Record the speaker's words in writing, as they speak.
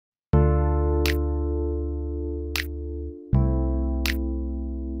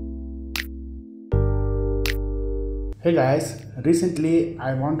Hey guys, recently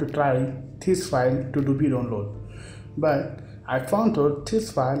I want to try this file to do download, but I found out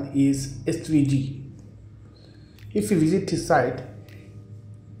this file is SVG. If you visit this site,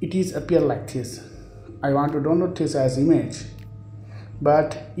 it is appear like this. I want to download this as image,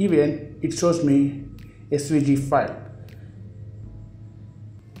 but even it shows me SVG file.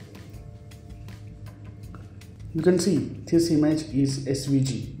 You can see this image is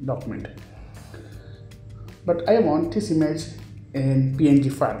SVG document. But I want this image in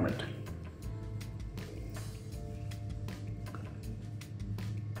PNG format.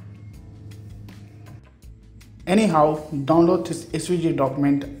 Anyhow, download this SVG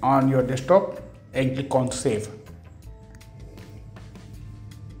document on your desktop and click on save.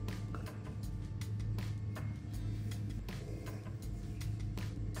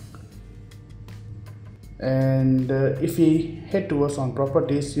 And if we head towards on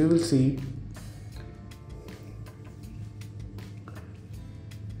properties, you will see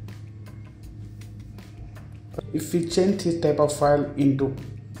if we change this type of file into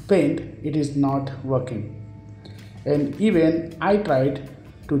Paint, it is not working. And even I tried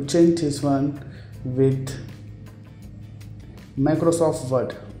to change this one with Microsoft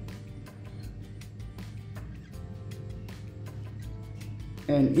Word,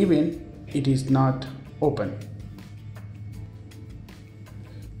 and even it is not open.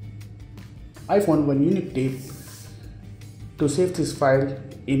 I found one unique tip to save this file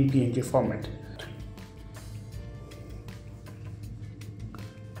in PNG format.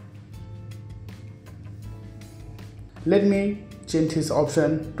 Let me change this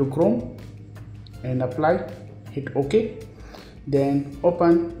option to Chrome and apply, hit OK, then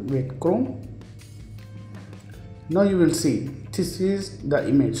open with Chrome. Now you will see this is the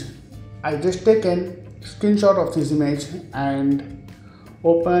image. I just taken screenshot of this image and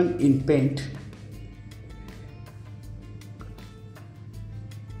open in Paint.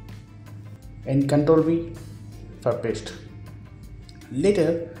 And Ctrl V for paste.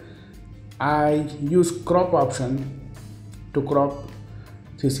 Later I use crop option to crop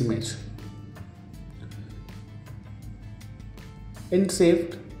this image and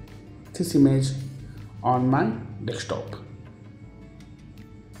saved this image on my desktop.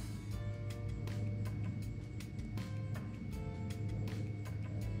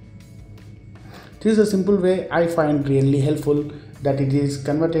 This is a simple way I find really helpful, that it is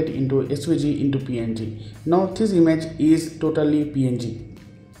converted into SVG into PNG. Now this image is totally PNG.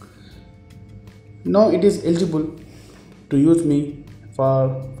 Now it is eligible to use me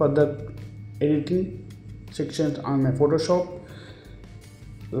for further editing sections on my Photoshop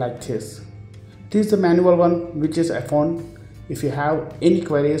like this. This is the manual one which is I found. If you have any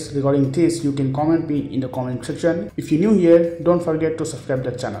queries regarding this, you can comment me in the comment section. If you're new here, don't forget to subscribe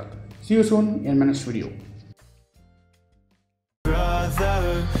the channel. See you soon in my next video.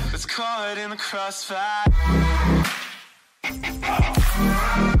 Brother, it's caught in the crossfire.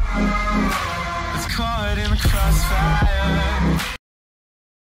 It's caught in the crossfire.